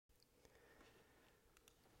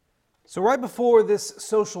So right before this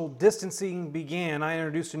social distancing began, I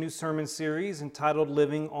introduced a new sermon series entitled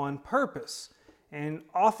Living on Purpose. And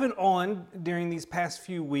off and on during these past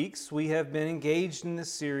few weeks, we have been engaged in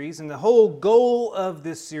this series. And the whole goal of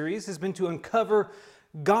this series has been to uncover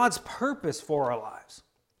God's purpose for our lives.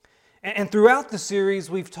 And throughout the series,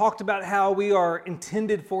 we've talked about how we are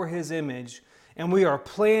intended for His image and we are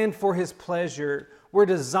planned for His pleasure. We're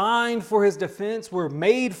designed for His defense, we're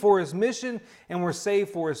made for His mission, and we're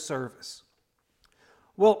saved for His service.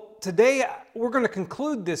 Well, today we're going to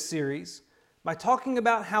conclude this series by talking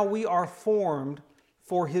about how we are formed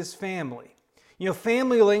for His family. You know,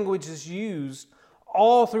 family language is used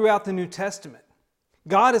all throughout the New Testament.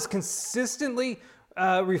 God is consistently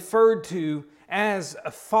referred to as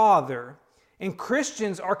a father, and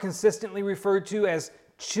Christians are consistently referred to as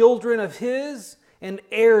children of His and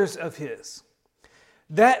heirs of His.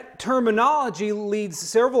 That terminology leads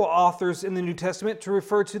several authors in the New Testament to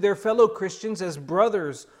refer to their fellow Christians as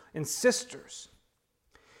brothers and sisters.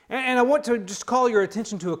 And I want to just call your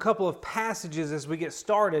attention to a couple of passages as we get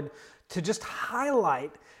started to just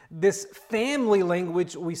highlight this family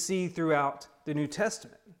language we see throughout the New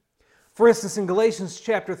Testament. For instance, in Galatians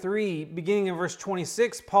chapter 3, beginning in verse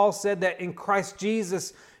 26, Paul said that in Christ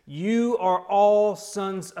Jesus, you are all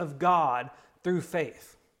sons of God through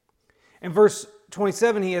faith. In verse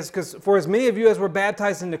 27, he has, because for as many of you as were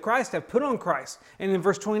baptized into Christ have put on Christ. And in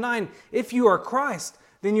verse 29, if you are Christ,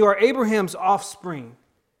 then you are Abraham's offspring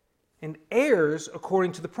and heirs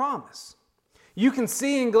according to the promise. You can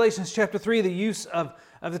see in Galatians chapter 3 the use of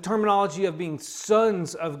the terminology of being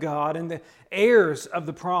sons of God and the heirs of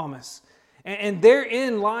the promise. And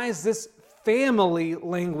therein lies this family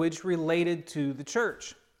language related to the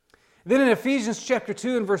church. Then in Ephesians chapter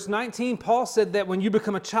 2 and verse 19, Paul said that when you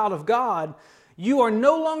become a child of God, you are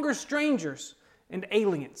no longer strangers and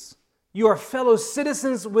aliens. You are fellow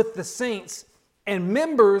citizens with the saints and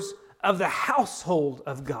members of the household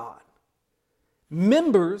of God.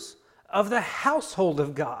 Members of the household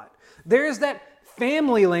of God. There is that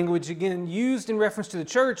family language again used in reference to the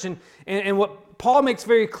church. And what Paul makes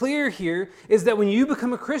very clear here is that when you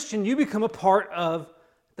become a Christian, you become a part of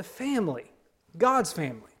the family, God's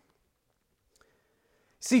family.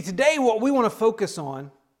 See, today what we want to focus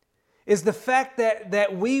on is the fact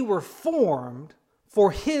that we were formed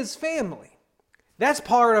for His family. That's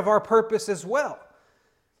part of our purpose as well.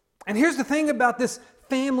 And here's the thing about this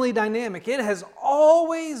family dynamic. It has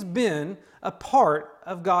always been a part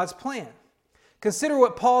of God's plan. Consider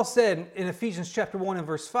what Paul said in Ephesians chapter 1 and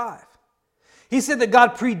verse 5. He said that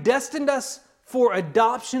God predestined us for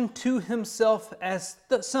adoption to Himself as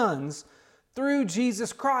the sons through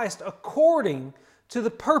Jesus Christ according to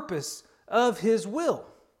the purpose of His will.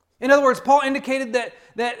 In other words, Paul indicated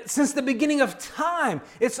that since the beginning of time,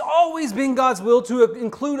 it's always been God's will to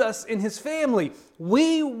include us in His family.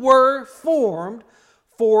 We were formed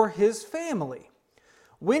for His family.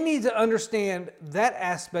 We need to understand that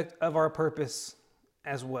aspect of our purpose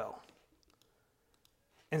as well.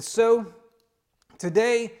 And so,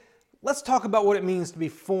 today, let's talk about what it means to be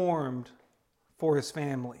formed for His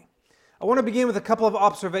family. I want to begin with a couple of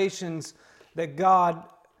observations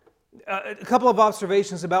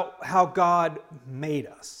about how God made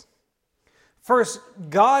us. First,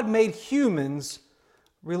 God made humans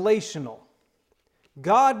relational.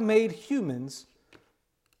 God made humans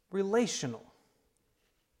relational.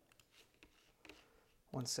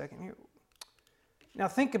 One second here. Now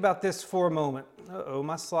think about this for a moment.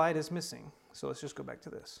 My slide is missing. So let's just go back to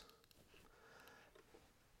this.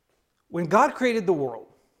 When God created the world,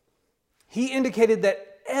 He indicated that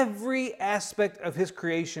every aspect of His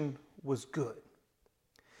creation was good.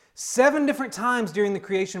 7 different times during the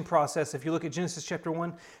creation process, if you look at Genesis chapter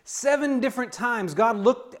 1, 7 different times God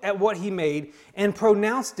looked at what He made and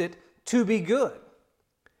pronounced it to be good.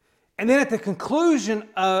 And then at the conclusion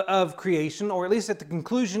of creation, or at least at the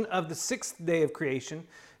conclusion of the 6th day of creation,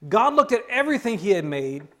 God looked at everything He had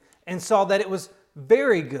made and saw that it was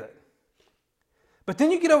very good. But then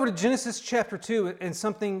you get over to Genesis chapter 2 and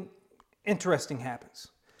something interesting happens.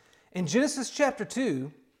 In Genesis chapter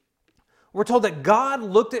 2, we're told that God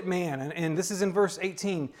looked at man, and this is in verse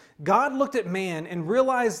 18. God looked at man and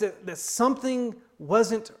realized that something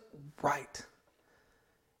wasn't right.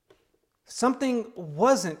 Something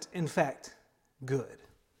wasn't, in fact, good.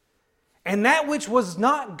 And that which was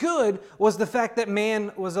not good was the fact that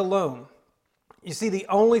man was alone. You see, the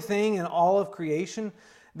only thing in all of creation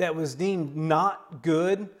that was deemed not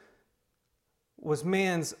good was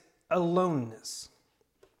man's aloneness.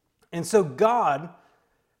 And so God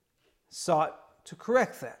sought to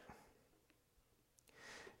correct that.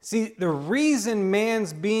 See, the reason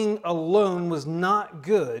man's being alone was not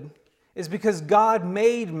good is because God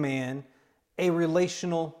made man a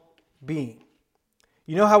relational being.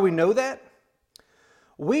 You know how we know that?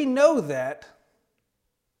 We know that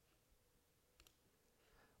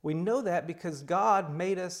because God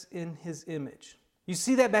made us in His image. You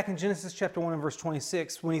see that back in Genesis chapter 1 and verse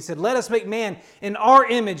 26 when He said, "Let us make man in our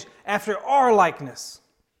image after our likeness."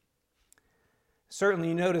 Certainly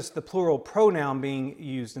you notice the plural pronoun being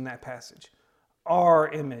used in that passage. Our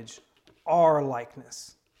image, our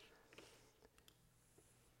likeness.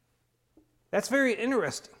 That's very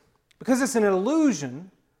interesting because it's an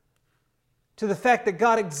allusion to the fact that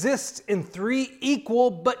God exists in three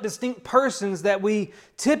equal but distinct persons that we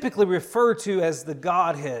typically refer to as the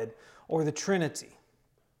Godhead or the Trinity.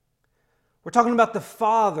 We're talking about the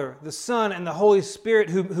Father, the Son, and the Holy Spirit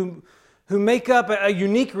who make up a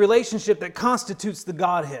unique relationship that constitutes the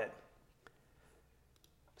Godhead.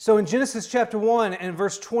 So in Genesis chapter 1 and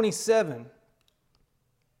verse 27,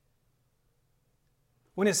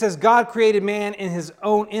 when it says God created man in His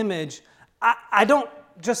own image, I don't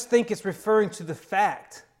just think it's referring to the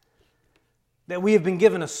fact that we have been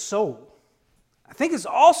given a soul. I think it's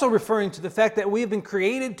also referring to the fact that we have been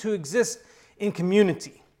created to exist in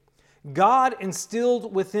community. God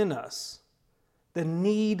instilled within us the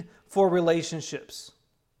need for relationships.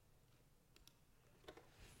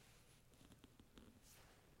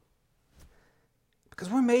 Because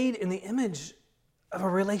we're made in the image of a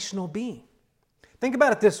relational being. Think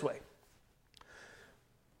about it this way.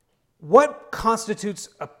 What constitutes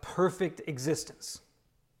a perfect existence?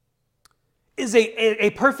 Is a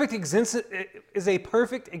perfect existence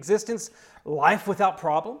life without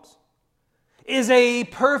problems? Is a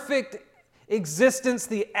perfect existence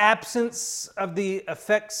the absence of the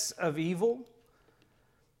effects of evil?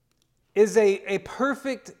 Is a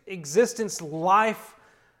perfect existence life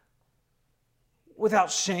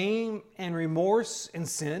without shame and remorse and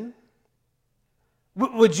sin?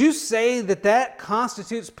 Would you say that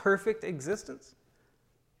constitutes perfect existence?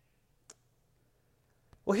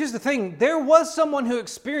 Well, here's the thing. There was someone who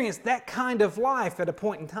experienced that kind of life at a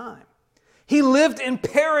point in time. He lived in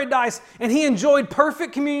paradise and he enjoyed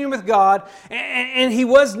perfect communion with God, and he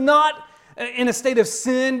was not in a state of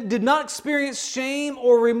sin, did not experience shame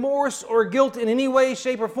or remorse or guilt in any way,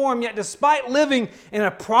 shape, or form. Yet despite living in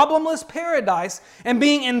a problemless paradise and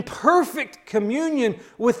being in perfect communion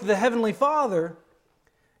with the Heavenly Father,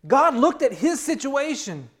 God looked at his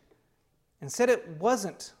situation and said it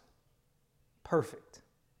wasn't perfect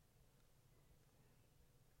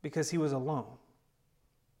because he was alone.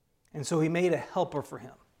 And so He made a helper for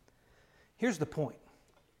him. Here's the point.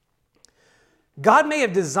 God may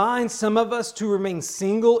have designed some of us to remain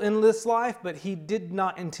single in this life, but He did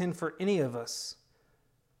not intend for any of us,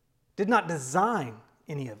 did not design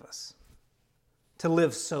any of us to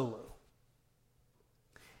live solo.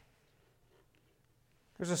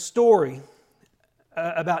 There's a story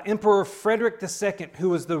about Emperor Frederick II, who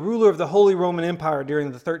was the ruler of the Holy Roman Empire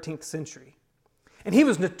during the 13th century. And he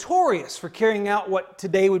was notorious for carrying out what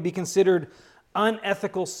today would be considered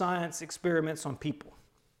unethical science experiments on people.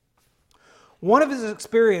 One of his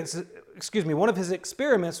experiments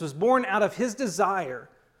was born out of his desire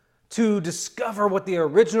to discover what the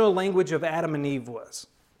original language of Adam and Eve was.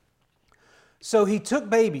 So he took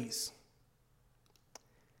babies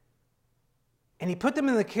and he put them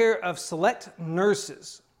in the care of select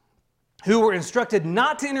nurses who were instructed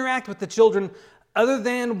not to interact with the children other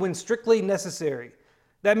than when strictly necessary.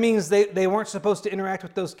 That means they weren't supposed to interact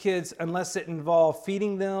with those kids unless it involved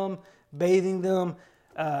feeding them, bathing them,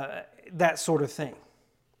 that sort of thing.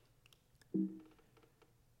 And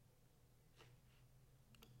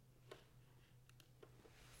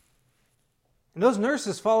those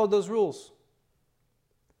nurses followed those rules.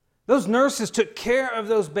 Those nurses took care of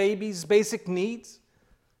those babies' basic needs,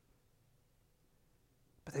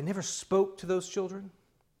 but they never spoke to those children.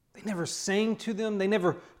 They never sang to them. They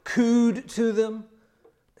never cooed to them.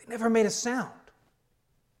 They never made a sound.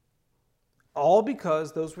 All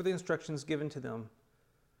because those were the instructions given to them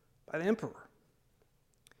by the emperor.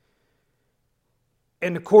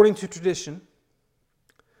 And according to tradition,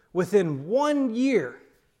 within 1 year,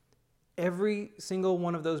 every single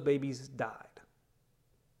one of those babies died.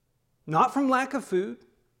 Not from lack of food,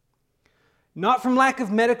 not from lack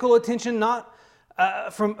of medical attention, not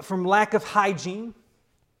from lack of hygiene,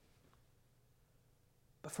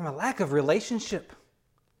 but from a lack of relationship,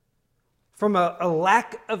 from a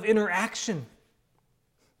lack of interaction.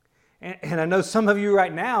 And I know some of you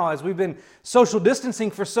right now, as we've been social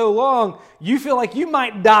distancing for so long, you feel like you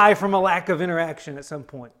might die from a lack of interaction at some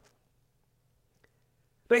point.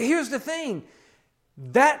 But here's the thing.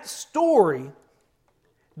 That story,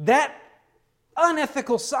 that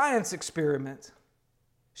unethical science experiment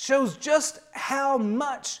shows just how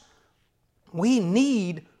much we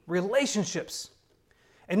need relationships.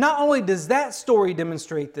 And not only does that story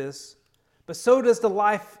demonstrate this, but so does the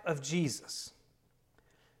life of Jesus.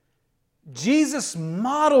 Jesus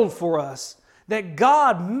modeled for us that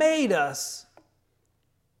God made us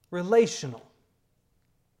relational.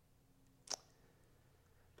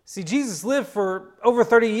 See, Jesus lived for over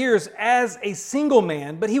 30 years as a single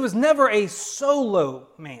man, but he was never a solo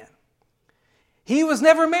man. He was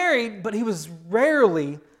never married, but he was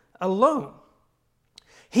rarely alone.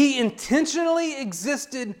 He intentionally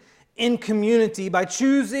existed in community by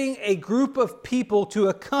choosing a group of people to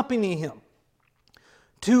accompany him,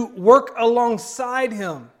 to work alongside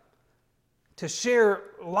him, to share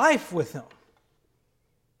life with him.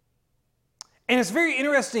 And it's very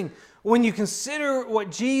interesting when you consider what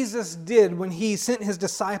Jesus did when he sent his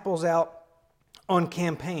disciples out on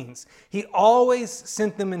campaigns. He always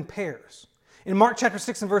sent them in pairs. In Mark chapter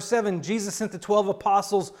 6 and verse 7, Jesus sent the 12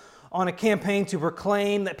 apostles on a campaign to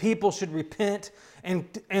proclaim that people should repent and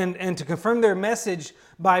to confirm their message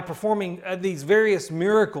by performing these various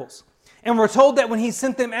miracles. And we're told that when he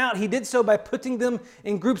sent them out, he did so by putting them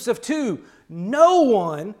in groups of 2. No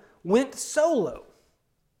one went solo.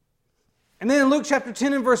 And then in Luke chapter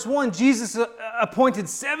 10 and verse 1, Jesus appointed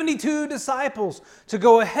 72 disciples to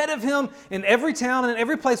go ahead of him in every town and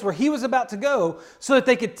every place where he was about to go so that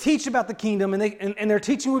they could teach about the kingdom and their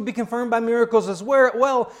teaching would be confirmed by miracles as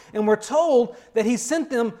well. And we're told that he sent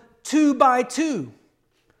them 2 by 2.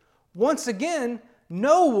 Once again,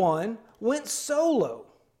 no one went solo.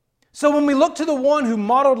 So when we look to the one who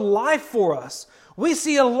modeled life for us, we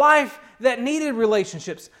see a life that needed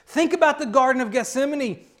relationships. Think about the Garden of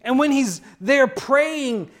Gethsemane. And when he's there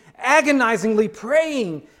praying, agonizingly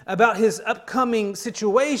praying about his upcoming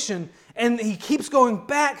situation, and he keeps going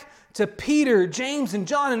back to Peter, James, and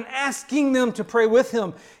John and asking them to pray with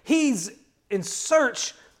him, he's in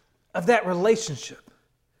search of that relationship.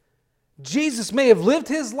 Jesus may have lived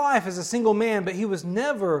his life as a single man, but he was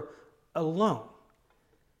never alone.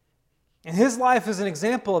 And his life is an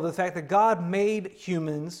example of the fact that God made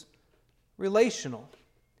humans relational.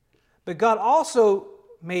 But God also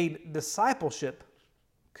made discipleship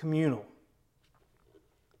communal.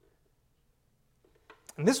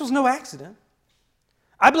 And this was no accident.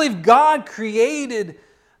 I believe God created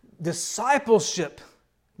discipleship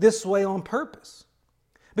this way on purpose.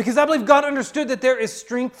 Because I believe God understood that there is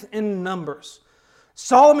strength in numbers.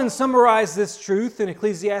 Solomon summarized this truth in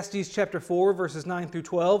Ecclesiastes chapter 4, verses 9 through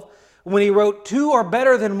 12, when he wrote, 2 are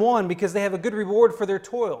better than 1 because they have a good reward for their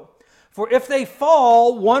toil. For if they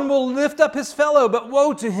fall, one will lift up his fellow, but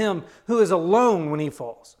woe to him who is alone when he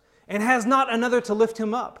falls, and has not another to lift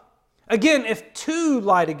him up. Again, if 2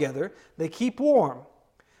 lie together, they keep warm.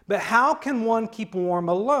 But how can one keep warm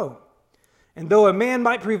alone? And though a man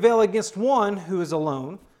might prevail against one who is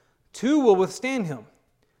alone, 2 will withstand him.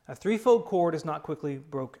 A threefold cord is not quickly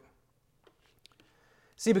broken.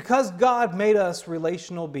 See, because God made us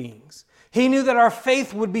relational beings, He knew that our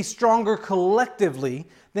faith would be stronger collectively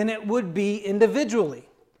than it would be individually.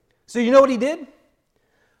 So you know what He did?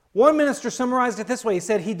 One minister summarized it this way. He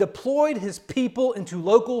said He deployed His people into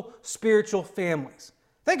local spiritual families.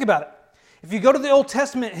 Think about it. If you go to the Old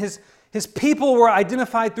Testament, His people were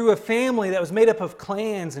identified through a family that was made up of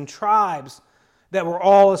clans and tribes that were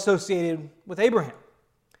all associated with Abraham.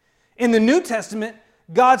 In the New Testament,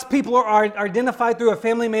 God's people are identified through a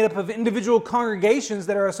family made up of individual congregations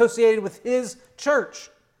that are associated with His church.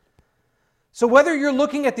 So whether you're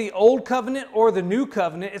looking at the Old Covenant or the New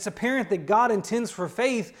Covenant, it's apparent that God intends for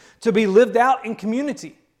faith to be lived out in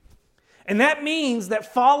community. And that means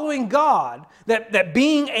that following God, that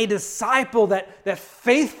being a disciple, that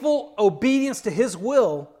faithful obedience to His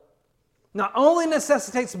will, not only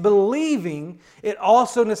necessitates believing, it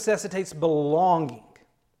also necessitates belonging.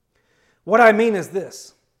 What I mean is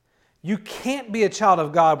this: you can't be a child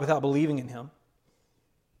of God without believing in Him.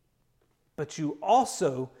 But you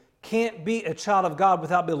also can't be a child of God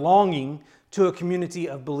without belonging to a community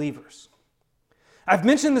of believers. I've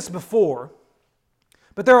mentioned this before,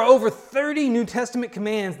 but there are over 30 New Testament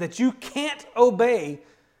commands that you can't obey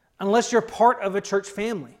unless you're part of a church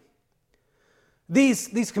family.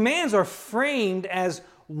 These commands are framed as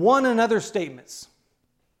one another statements.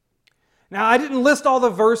 Now, I didn't list all the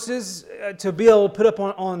verses to be able to put up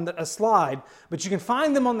on a slide, but you can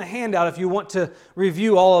find them on the handout if you want to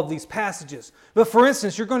review all of these passages. But for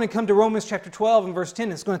instance, you're going to come to Romans chapter 12 and verse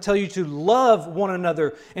 10. It's going to tell you to love one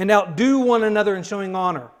another and outdo one another in showing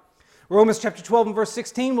honor. Romans chapter 12 and verse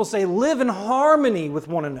 16 will say, live in harmony with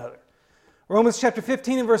one another. Romans chapter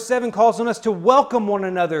 15 and verse 7 calls on us to welcome one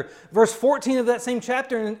another. Verse 14 of that same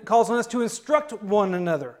chapter calls on us to instruct one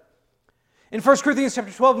another. In 1 Corinthians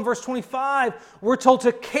chapter 12 and verse 25, we're told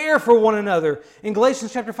to care for one another. In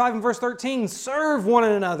Galatians chapter 5 and verse 13, serve one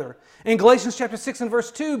another. In Galatians chapter 6 and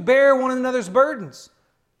verse 2, bear one another's burdens.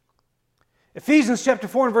 Ephesians chapter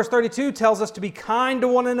 4 and verse 32 tells us to be kind to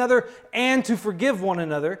one another and to forgive one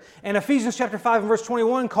another. And Ephesians chapter 5 and verse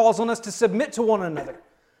 21 calls on us to submit to one another.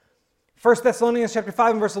 1 Thessalonians chapter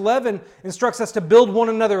 5 and verse 11 instructs us to build one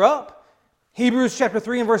another up. Hebrews chapter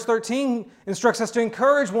 3 and verse 13 instructs us to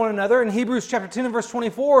encourage one another. And Hebrews chapter 10 and verse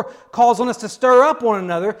 24 calls on us to stir up one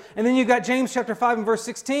another. And then you've got James chapter 5 and verse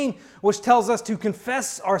 16, which tells us to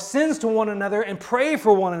confess our sins to one another and pray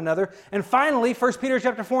for one another. And finally, 1 Peter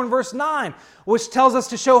chapter 4 and verse 9, which tells us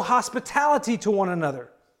to show hospitality to one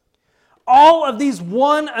another. All of these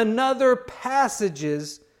one another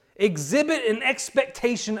passages exhibit an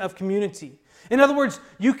expectation of community. In other words,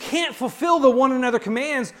 you can't fulfill the one another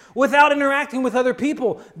commands without interacting with other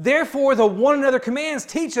people. Therefore, the one another commands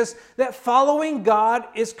teach us that following God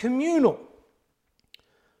is communal.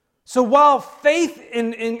 So while faith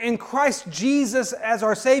in Christ Jesus as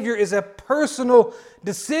our Savior is a personal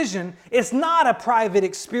decision, it's not a private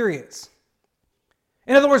experience.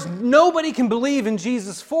 In other words, nobody can believe in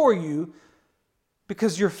Jesus for you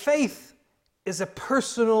because your faith is a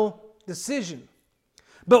personal decision.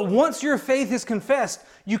 But once your faith is confessed,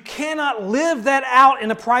 you cannot live that out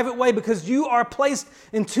in a private way because you are placed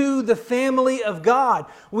into the family of God.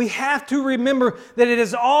 We have to remember that it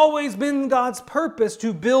has always been God's purpose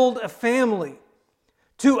to build a family,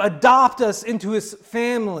 to adopt us into His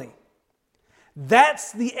family.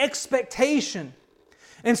 That's the expectation.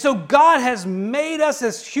 And so God has made us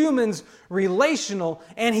as humans relational,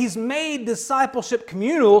 and He's made discipleship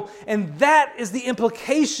communal, and that is the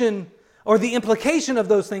implication of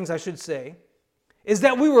those things, I should say, is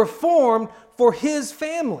that we were formed for His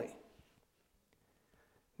family.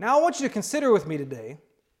 Now I want you to consider with me today,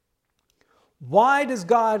 why does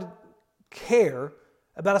God care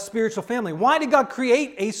about a spiritual family? Why did God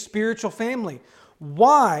create a spiritual family?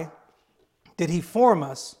 Why did He form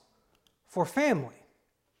us for family?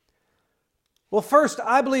 Well, first,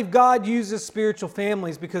 I believe God uses spiritual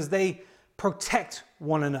families because they protect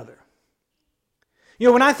one another. You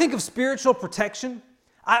know, when I think of spiritual protection,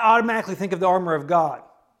 I automatically think of the armor of God.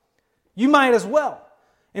 You might as well.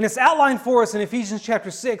 And it's outlined for us in Ephesians chapter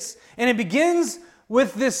 6, and it begins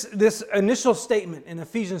with this initial statement in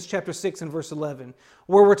Ephesians chapter 6 and verse 11,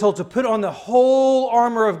 where we're told to put on the whole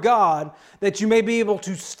armor of God that you may be able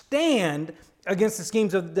to stand against the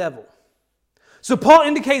schemes of the devil. So Paul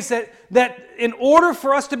indicates that in order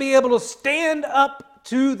for us to be able to stand up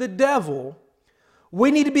to the devil, we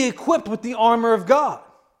need to be equipped with the armor of God.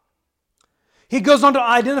 He goes on to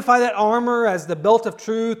identify that armor as the belt of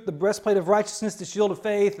truth, the breastplate of righteousness, the shield of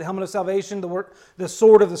faith, the helmet of salvation, the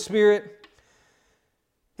sword of the Spirit.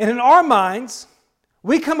 And in our minds,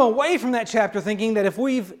 we come away from that chapter thinking that if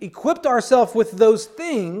we've equipped ourselves with those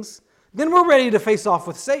things, then we're ready to face off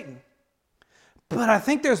with Satan. But I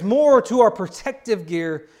think there's more to our protective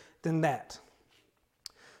gear than that.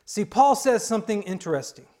 See, Paul says something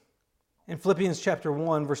interesting in Philippians chapter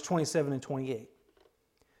 1, verse 27 and 28.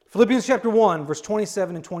 Philippians chapter 1, verse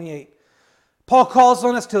 27 and 28. Paul calls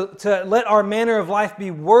on us to let our manner of life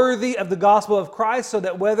be worthy of the gospel of Christ, so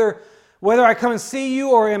that whether I come and see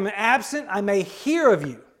you or am absent, I may hear of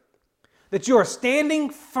you, that you are standing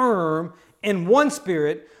firm in one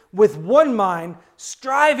spirit, with one mind,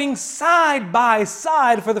 striving side by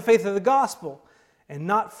side for the faith of the gospel, and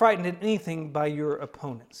not frightened at anything by your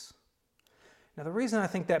opponents. Now, the reason I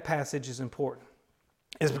think that passage is important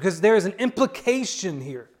is because there is an implication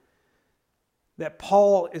here that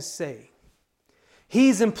Paul is saying.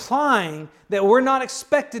 He's implying that we're not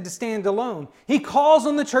expected to stand alone. He calls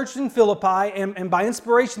on the church in Philippi and by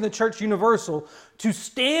inspiration the church universal to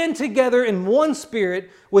stand together in one spirit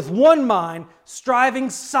with one mind, striving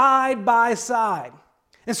side by side.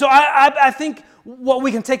 And so I think what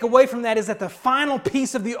we can take away from that is that the final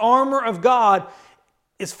piece of the armor of God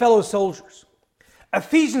is fellow soldiers.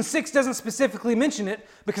 Ephesians 6 doesn't specifically mention it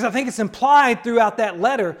because I think it's implied throughout that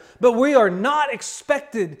letter, but we are not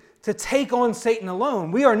expected to take on Satan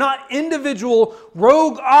alone. We are not individual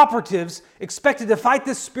rogue operatives expected to fight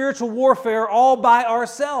this spiritual warfare all by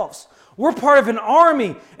ourselves. We're part of an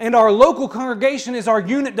army, and our local congregation is our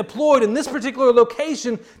unit deployed in this particular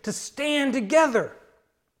location to stand together.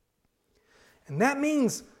 And that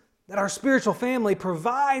means that our spiritual family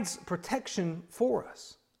provides protection for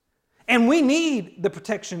us. And we need the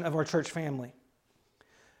protection of our church family.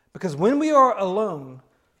 Because when we are alone,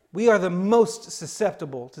 we are the most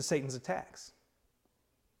susceptible to Satan's attacks.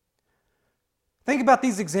 Think about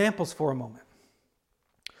these examples for a moment.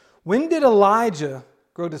 When did Elijah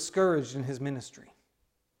grow discouraged in his ministry?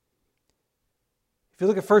 If you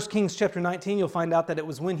look at 1 Kings chapter 19, you'll find out that it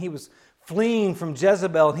was when he was fleeing from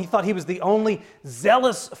Jezebel and he thought he was the only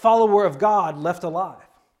zealous follower of God left alive.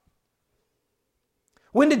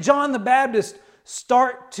 When did John the Baptist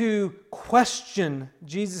start to question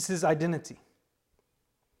Jesus' identity?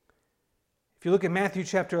 If you look at Matthew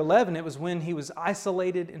chapter 11, it was when he was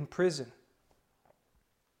isolated in prison.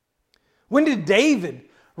 When did David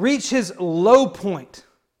reach his low point?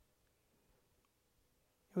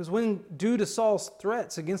 It was when, due to Saul's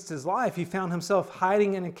threats against his life, he found himself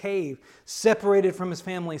hiding in a cave, separated from his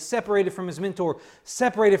family, separated from his mentor,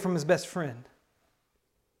 separated from his best friend.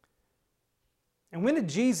 And when did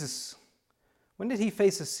he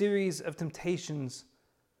face a series of temptations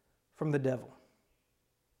from the devil?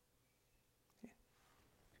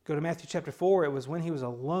 Go to Matthew chapter 4, it was when he was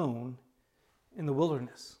alone in the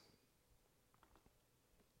wilderness.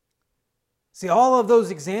 See, all of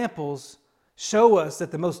those examples show us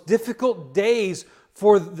that the most difficult days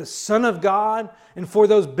for the Son of God and for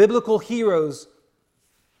those biblical heroes,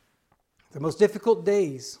 the most difficult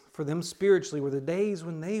days for them spiritually were the days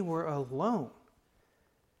when they were alone.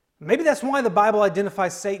 Maybe that's why the Bible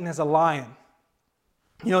identifies Satan as a lion.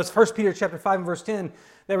 You know, it's 1 Peter chapter 5 and verse 10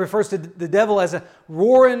 that refers to the devil as a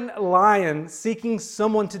roaring lion seeking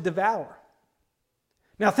someone to devour.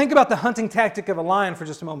 Now think about the hunting tactic of a lion for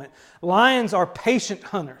just a moment. Lions are patient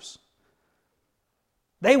hunters.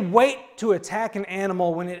 They wait to attack an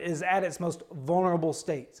animal when it is at its most vulnerable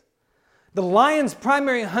state. The lion's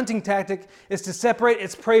primary hunting tactic is to separate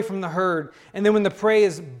its prey from the herd, and then when the prey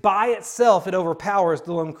is by itself, it overpowers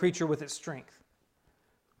the lone creature with its strength.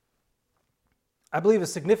 I believe a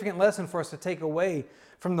significant lesson for us to take away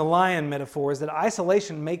from the lion metaphor is that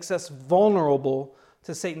isolation makes us vulnerable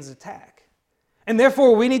to Satan's attack. And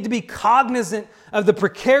therefore, we need to be cognizant of the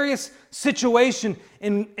precarious situation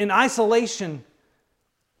in isolation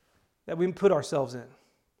that we put ourselves in.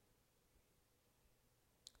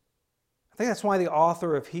 I think that's why the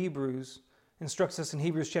author of Hebrews instructs us in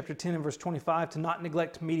Hebrews chapter 10 and verse 25 to not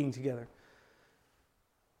neglect meeting together.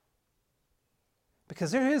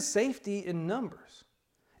 Because there is safety in numbers.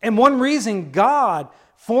 And one reason God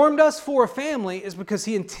formed us for a family is because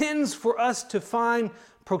He intends for us to find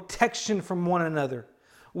protection from one another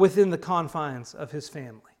within the confines of His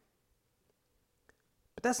family.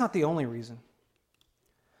 But that's not the only reason.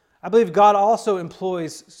 I believe God also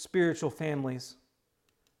employs spiritual families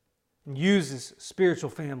and uses spiritual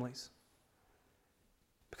families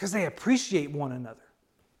because they appreciate one another.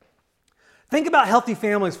 Think about healthy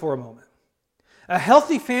families for a moment. A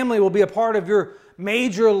healthy family will be a part of your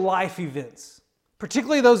major life events,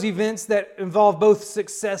 particularly those events that involve both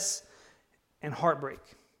success and heartbreak.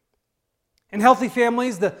 In healthy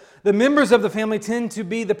families, the members of the family tend to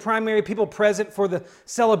be the primary people present for the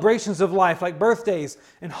celebrations of life, like birthdays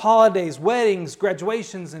and holidays, weddings,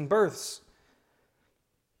 graduations, and births.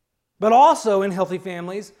 But also in healthy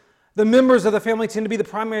families, the members of the family tend to be the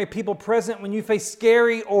primary people present when you face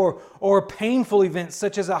scary or painful events,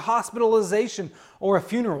 such as a hospitalization or a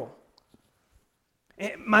funeral.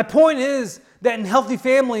 My point is that in healthy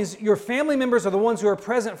families, your family members are the ones who are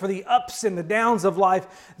present for the ups and the downs of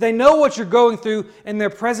life. They know what you're going through, and they're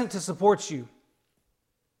present to support you.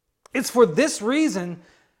 It's for this reason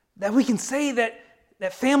that we can say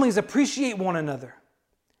that families appreciate one another.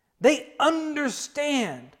 They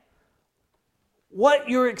understand what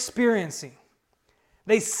you're experiencing.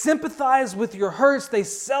 They sympathize with your hurts. They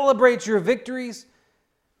celebrate your victories.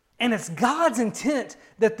 And it's God's intent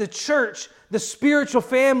that the church, the spiritual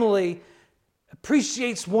family,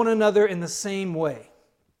 appreciates one another in the same way.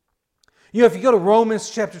 You know, if you go to Romans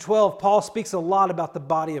chapter 12, Paul speaks a lot about the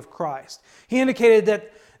body of Christ. He indicated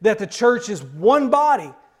that the church is one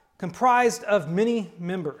body comprised of many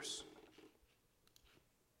members.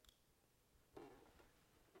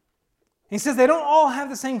 He says they don't all have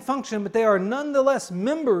the same function, but they are nonetheless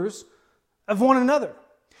members of one another.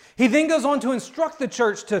 He then goes on to instruct the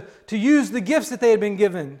church to use the gifts that they had been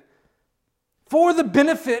given for the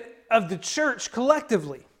benefit of the church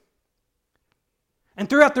collectively. And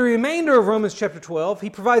throughout the remainder of Romans chapter 12, he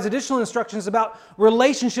provides additional instructions about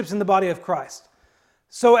relationships in the body of Christ.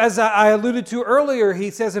 So as I alluded to earlier,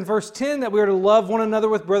 he says in verse 10 that we are to love one another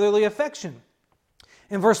with brotherly affection.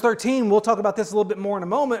 In verse 13, we'll talk about this a little bit more in a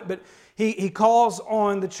moment, but he calls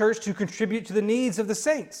on the church to contribute to the needs of the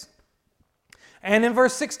saints. And in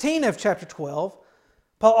verse 16 of chapter 12,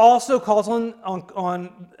 Paul also calls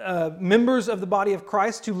on members of the body of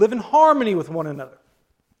Christ to live in harmony with one another.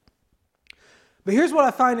 But here's what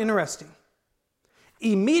I find interesting.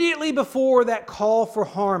 Immediately before that call for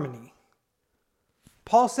harmony,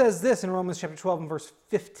 Paul says this in Romans chapter 12 and verse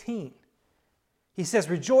 15. He says,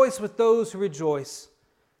 "Rejoice with those who rejoice,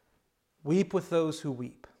 weep with those who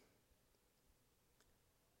weep."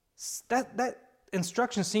 That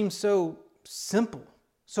instruction seems so simple,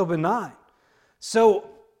 so benign, so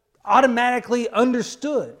automatically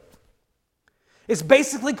understood. It's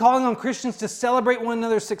basically calling on Christians to celebrate one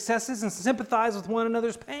another's successes and sympathize with one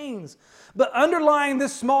another's pains. But underlying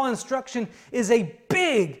this small instruction is a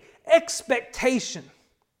big expectation.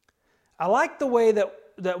 I like the way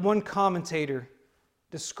that one commentator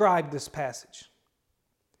described this passage.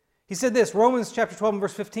 He said this: Romans chapter 12 and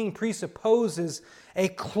verse 15 presupposes a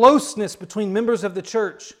closeness between members of the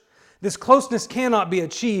church. This closeness cannot be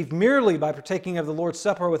achieved merely by partaking of the Lord's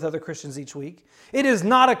Supper with other Christians each week. It is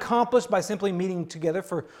not accomplished by simply meeting together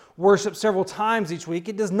for worship several times each week.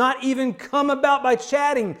 It does not even come about by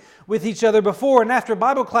chatting with each other before and after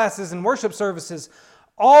Bible classes and worship services.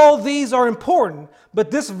 All these are important, but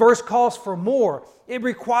this verse calls for more. It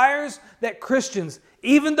requires that Christians,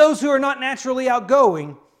 even those who are not naturally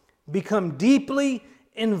outgoing, become deeply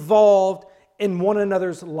involved in one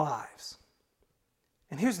another's lives.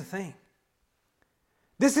 And here's the thing.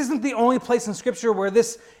 This isn't the only place in Scripture where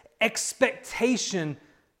this expectation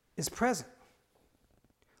is present.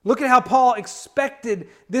 Look at how Paul expected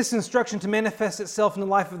this instruction to manifest itself in the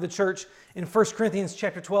life of the church in 1 Corinthians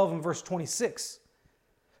chapter 12 and verse 26.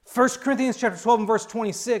 1 Corinthians chapter 12 and verse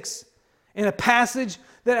 26, in a passage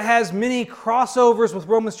that has many crossovers with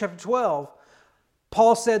Romans chapter 12,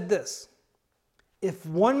 Paul said this: "If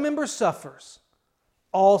one member suffers,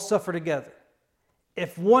 all suffer together.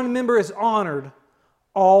 If one member is honored,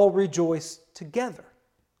 all rejoice together."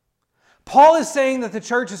 Paul is saying that the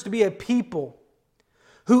church is to be a people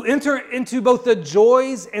who enter into both the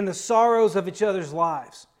joys and the sorrows of each other's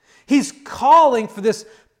lives. He's calling for this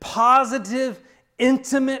positive,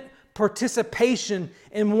 intimate participation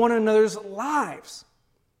in one another's lives.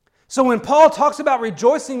 So when Paul talks about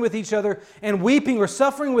rejoicing with each other and weeping or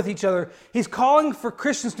suffering with each other, he's calling for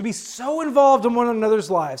Christians to be so involved in one another's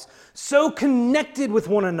lives, so connected with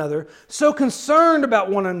one another, so concerned about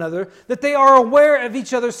one another, that they are aware of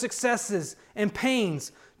each other's successes and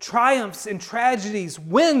pains, triumphs and tragedies,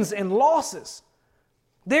 wins and losses.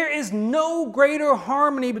 There is no greater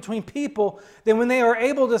harmony between people than when they are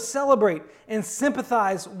able to celebrate and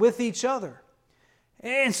sympathize with each other.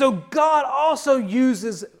 And so God also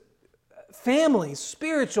uses families,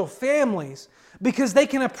 spiritual families, because they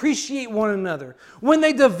can appreciate one another. When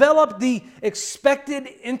they develop the expected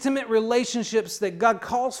intimate relationships that God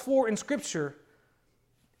calls for in Scripture,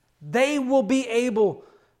 they will be able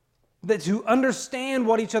to understand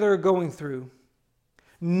what each other are going through,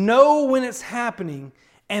 know when it's happening,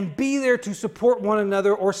 and be there to support one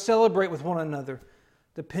another or celebrate with one another,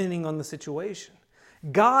 depending on the situation.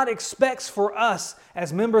 God expects for us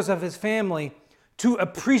as members of His family to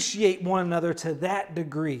appreciate one another to that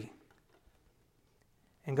degree.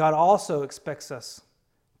 And God also expects us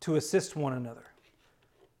to assist one another,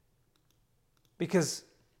 because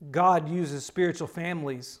God uses spiritual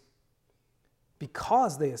families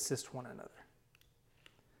because they assist one another.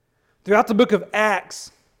 Throughout the book of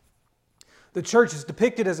Acts, the church is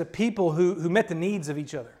depicted as a people who met the needs of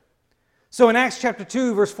each other. So in Acts chapter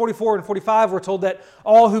 2, verse 44 and 45, we're told that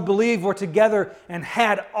all who believed were together and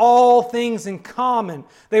had all things in common.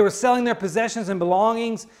 They were selling their possessions and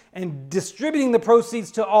belongings and distributing the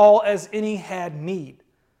proceeds to all as any had need.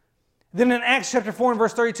 Then in Acts chapter 4 and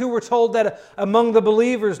verse 32, we're told that among the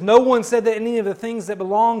believers, no one said that any of the things that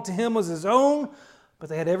belonged to him was his own, but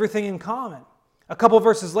they had everything in common. A couple of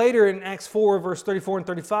verses later in Acts 4, verse 34 and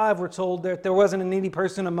 35, we're told that there wasn't a needy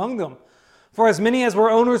person among them. For as many as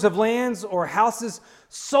were owners of lands or houses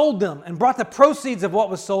sold them and brought the proceeds of what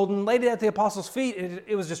was sold and laid it at the apostles' feet.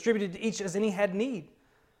 It was distributed to each as any had need.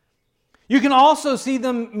 You can also see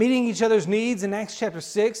them meeting each other's needs in Acts chapter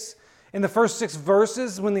 6. In the first 6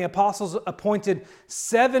 verses, when the apostles appointed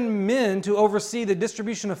 7 men to oversee the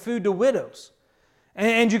distribution of food to widows.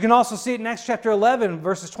 And you can also see it in Acts chapter 11,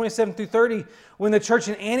 verses 27 through 30, when the church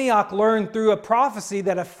in Antioch learned through a prophecy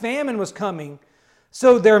that a famine was coming.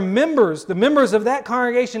 So their members, the members of that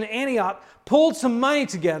congregation in Antioch, pulled some money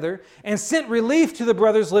together and sent relief to the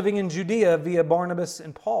brothers living in Judea via Barnabas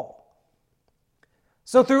and Paul.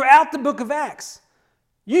 So throughout the book of Acts,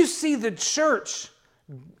 you see the church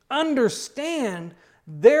understand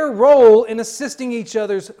their role in assisting each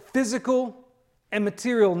other's physical and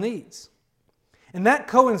material needs. And that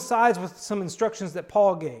coincides with some instructions that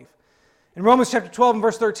Paul gave. In Romans chapter 12 and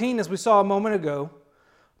verse 13, as we saw a moment ago,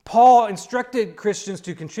 Paul instructed Christians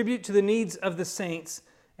to contribute to the needs of the saints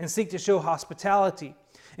and seek to show hospitality.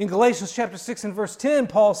 In Galatians chapter 6 and verse 10,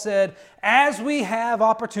 Paul said, "As we have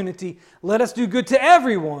opportunity, let us do good to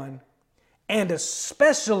everyone, and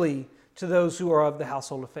especially to those who are of the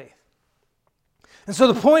household of faith." And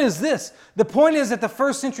so the point is this. The point is that the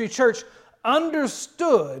first century church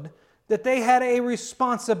understood that they had a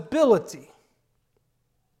responsibility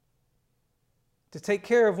to take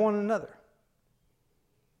care of one another,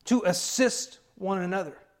 to assist one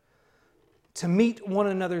another, to meet one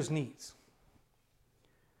another's needs.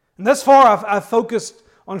 And thus far, I've focused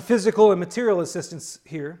on physical and material assistance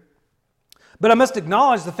here. But I must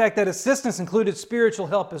acknowledge the fact that assistance included spiritual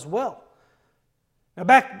help as well. Now,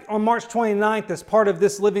 back on March 29th, as part of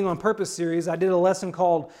this Living on Purpose series, I did a lesson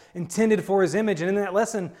called Intended for His Image. And in that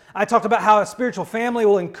lesson, I talked about how a spiritual family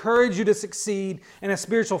will encourage you to succeed and a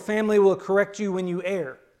spiritual family will correct you when you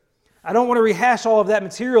err. I don't want to rehash all of that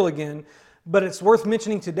material again, but it's worth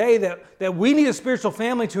mentioning today that we need a spiritual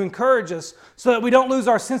family to encourage us so that we don't lose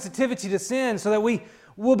our sensitivity to sin, so that we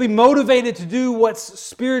will be motivated to do what's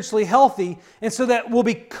spiritually healthy, and so that we'll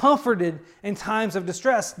be comforted in times of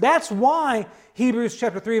distress. That's why Hebrews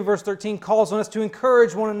chapter 3 and verse 13 calls on us to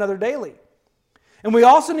encourage one another daily. And we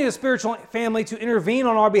also need a spiritual family to intervene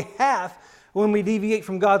on our behalf when we deviate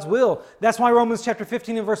from God's will. That's why Romans chapter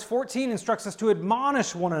 15 and verse 14 instructs us to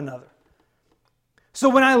admonish one another. So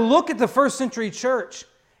when I look at the first century church,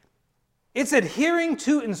 it's adhering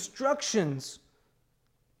to instructions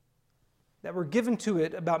that were given to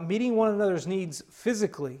it about meeting one another's needs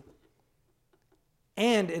physically,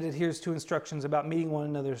 and it adheres to instructions about meeting one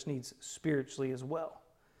another's needs spiritually as well.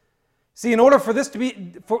 See, in order for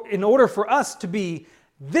us to be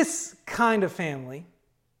this kind of family,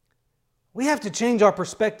 we have to change our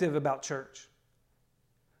perspective about church.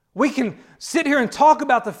 We can sit here and talk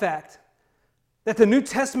about the fact that the New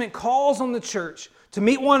Testament calls on the church to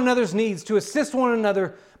meet one another's needs, to assist one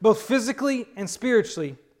another both physically and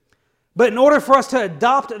spiritually. But in order for us to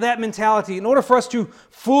adopt that mentality, in order for us to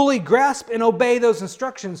fully grasp and obey those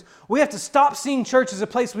instructions, we have to stop seeing church as a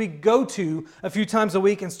place we go to a few times a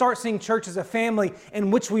week and start seeing church as a family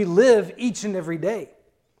in which we live each and every day.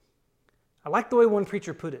 I like the way one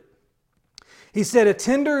preacher put it. He said,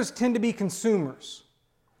 "Attenders tend to be consumers,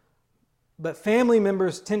 but family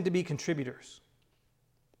members tend to be contributors."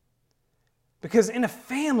 Because in a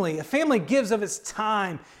family gives of its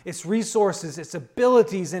time, its resources, its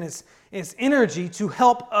abilities, and its energy to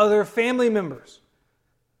help other family members.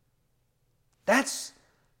 That's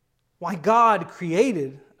why God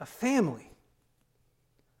created a family.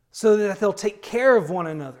 So that they'll take care of one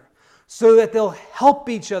another. So that they'll help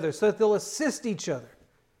each other. So that they'll assist each other.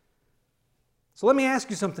 So let me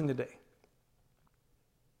ask you something today.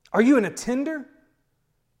 Are you an attender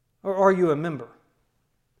or are you a member?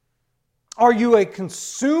 Are you a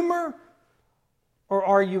consumer or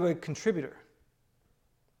are you a contributor?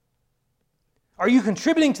 Are you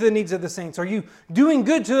contributing to the needs of the saints? Are you doing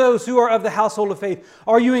good to those who are of the household of faith?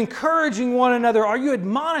 Are you encouraging one another? Are you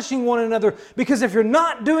admonishing one another? Because if you're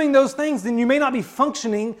not doing those things, then you may not be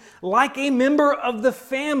functioning like a member of the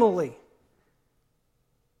family.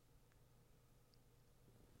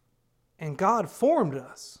 And God formed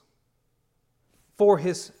us for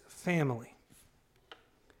His family.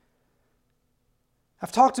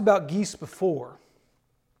 I've talked about geese before,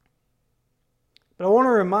 but I want to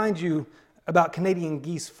remind you about Canadian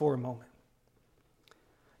geese for a moment.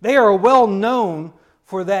 They are well known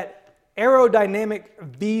for that aerodynamic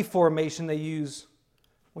V formation they use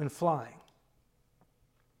when flying.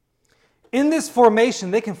 In this formation,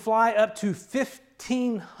 they can fly up to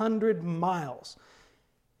 1,500 miles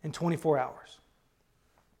in 24 hours.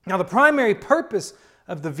 Now, the primary purpose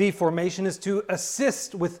of the V formation is to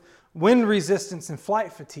assist with wind resistance and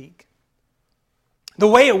flight fatigue. The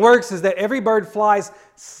way it works is that every bird flies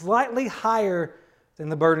slightly higher than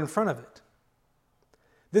the bird in front of it.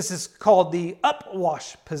 This is called the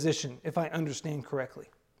upwash position, if I understand correctly.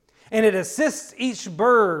 And it assists each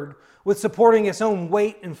bird with supporting its own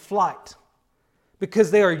weight in flight because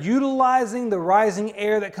they are utilizing the rising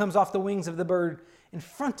air that comes off the wings of the bird in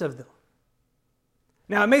front of them.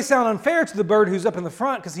 Now, it may sound unfair to the bird who's up in the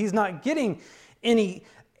front because he's not getting any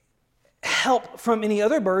help from any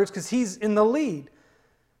other birds because he's in the lead.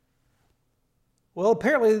 Well,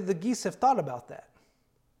 apparently the geese have thought about that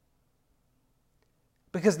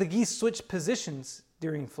because the geese switch positions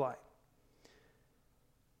during flight.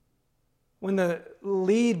 When the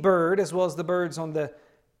lead bird, as well as the birds on the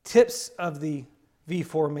tips of the V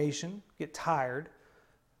formation, get tired,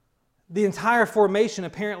 the entire formation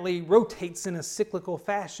apparently rotates in a cyclical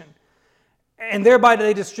fashion. and thereby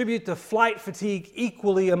they distribute the flight fatigue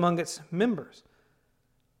equally among its members.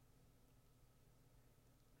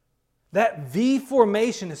 That V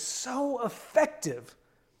formation is so effective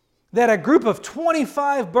that a group of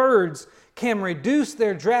 25 birds can reduce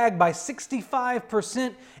their drag by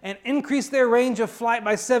 65% and increase their range of flight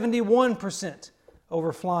by 71%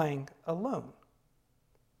 over flying alone.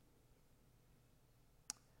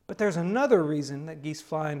 But there's another reason that geese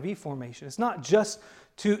fly in V formation. It's not just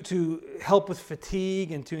to help with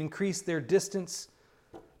fatigue and to increase their distance.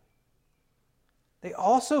 They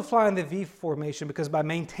also fly in the V formation because by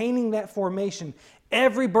maintaining that formation,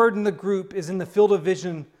 every bird in the group is in the field of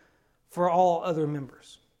vision for all other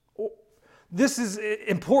members. This is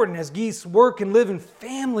important as geese work and live in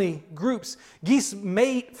family groups. Geese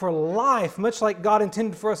mate for life, much like God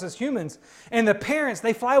intended for us as humans. And the parents,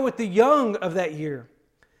 they fly with the young of that year.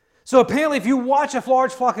 So apparently if you watch a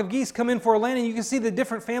large flock of geese come in for a landing, you can see the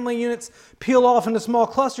different family units peel off into small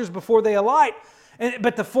clusters before they alight.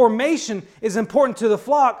 But the formation is important to the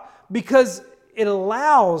flock because it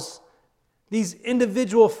allows these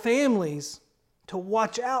individual families to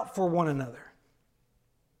watch out for one another.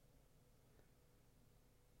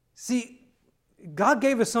 See, God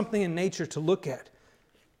gave us something in nature to look at,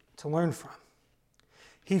 to learn from.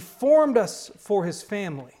 He formed us for His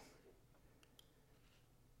family.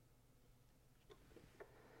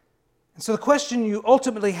 And so the question you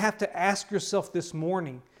ultimately have to ask yourself this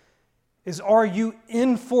morning is, are you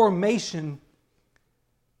in formation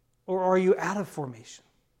or are you out of formation?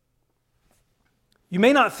 You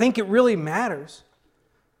may not think it really matters,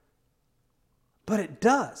 but it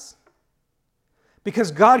does.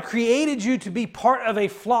 Because God created you to be part of a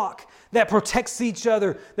flock that protects each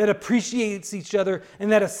other, that appreciates each other,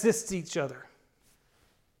 and that assists each other.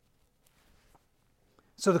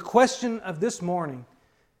 So the question of this morning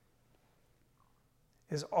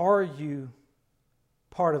is, are you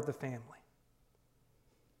part of the family?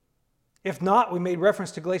 If not, we made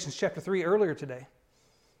reference to Galatians chapter 3 earlier today.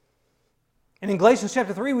 And in Galatians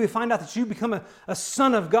chapter 3, we find out that you become a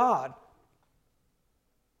son of God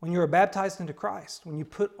when you are baptized into Christ, when you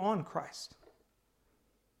put on Christ.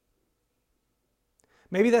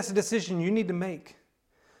 Maybe that's a decision you need to make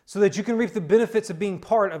so that you can reap the benefits of being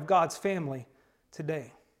part of God's family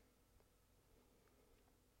today.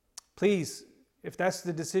 Please, if that's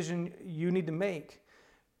the decision you need to make,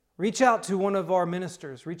 reach out to one of our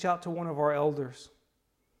ministers, reach out to one of our elders,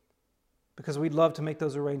 because we'd love to make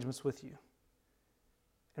those arrangements with you.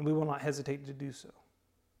 And we will not hesitate to do so.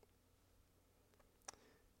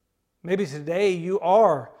 Maybe today you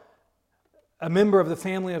are a member of the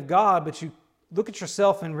family of God, but you look at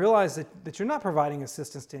yourself and realize that you're not providing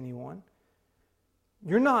assistance to anyone.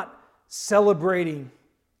 You're not celebrating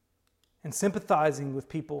and sympathizing with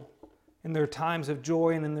people in their times of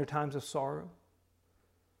joy and in their times of sorrow.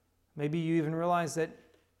 Maybe you even realize that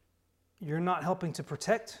you're not helping to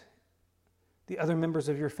protect the other members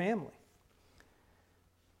of your family.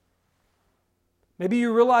 Maybe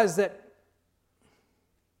you realize that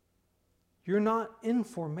you're not in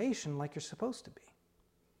formation like you're supposed to be.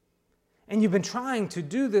 And you've been trying to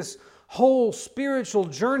do this whole spiritual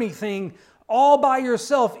journey thing all by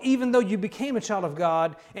yourself, even though you became a child of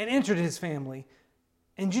God and entered His family.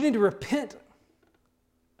 And you need to repent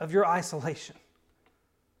of your isolation.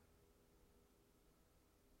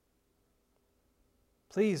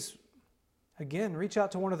 Please, again, reach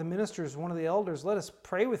out to one of the ministers, one of the elders. Let us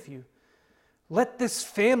pray with you. Let this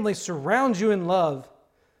family surround you in love,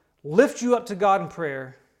 lift you up to God in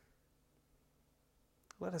prayer.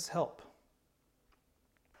 Let us help.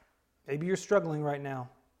 Maybe you're struggling right now,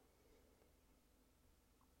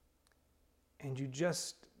 and you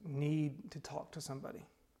just need to talk to somebody.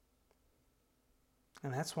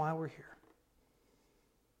 And that's why we're here.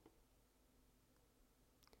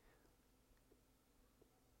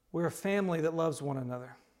 We're a family that loves one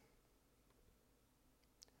another.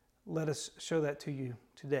 Let us show that to you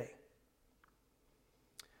today.